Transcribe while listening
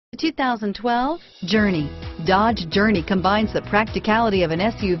2012 Journey. Dodge Journey combines the practicality of an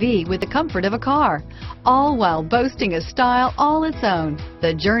SUV with the comfort of a car, all while boasting a style all its own.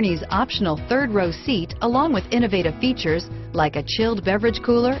 The Journey's optional third-row seat, along with innovative features like a chilled beverage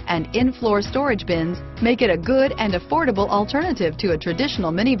cooler and in-floor storage bins, make it a good and affordable alternative to a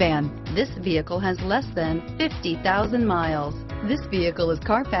traditional minivan. This vehicle has less than 50,000 miles. This vehicle is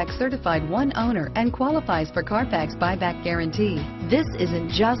Carfax certified one owner and qualifies for Carfax buyback guarantee. This isn't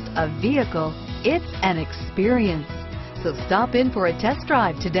just a vehicle, it's an experience. So stop in for a test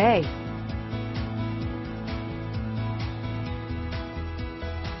drive today.